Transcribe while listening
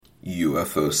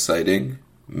UFO Sighting,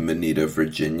 Moneta,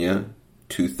 Virginia,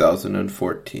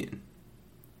 2014.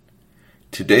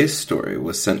 Today's story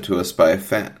was sent to us by a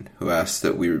fan who asked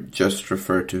that we just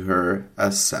refer to her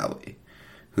as Sally,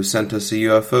 who sent us a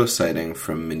UFO sighting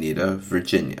from Moneta,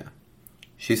 Virginia.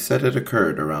 She said it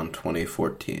occurred around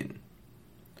 2014.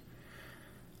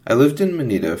 I lived in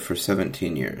Moneta for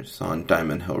 17 years on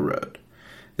Diamond Hill Road.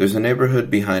 There's a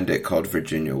neighborhood behind it called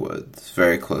Virginia Woods,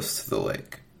 very close to the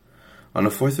lake. On a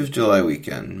 4th of July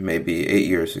weekend, maybe 8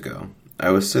 years ago, I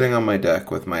was sitting on my deck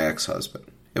with my ex-husband.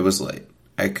 It was late.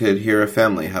 I could hear a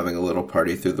family having a little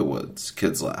party through the woods,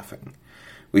 kids laughing.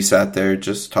 We sat there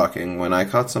just talking when I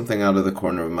caught something out of the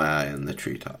corner of my eye in the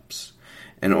treetops.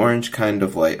 An orange kind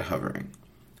of light hovering.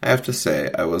 I have to say,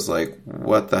 I was like,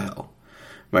 what the hell?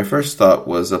 My first thought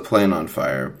was a plane on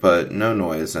fire, but no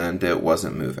noise and it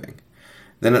wasn't moving.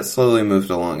 Then it slowly moved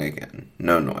along again.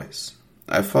 No noise.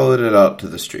 I followed it out to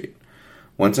the street.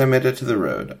 Once I made it to the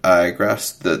road, I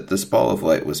grasped that this ball of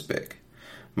light was big.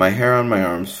 My hair on my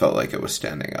arms felt like it was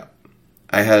standing up.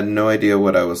 I had no idea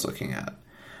what I was looking at.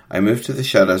 I moved to the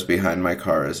shadows behind my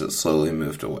car as it slowly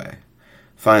moved away.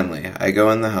 Finally, I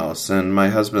go in the house, and my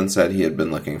husband said he had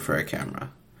been looking for a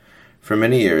camera. For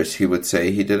many years, he would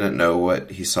say he didn't know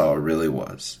what he saw really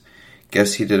was.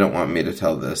 Guess he didn't want me to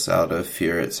tell this out of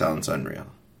fear it sounds unreal.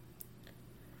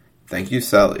 Thank you,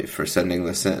 Sally, for sending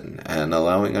this in and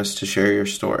allowing us to share your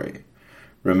story.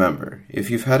 Remember, if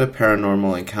you've had a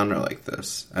paranormal encounter like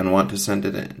this and want to send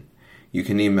it in, you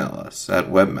can email us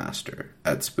at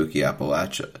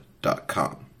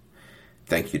webmaster@spookyappalachia.com.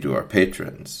 Thank you to our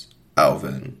patrons,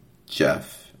 Alvin,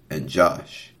 Jeff, and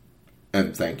Josh.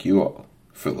 And thank you all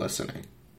for listening.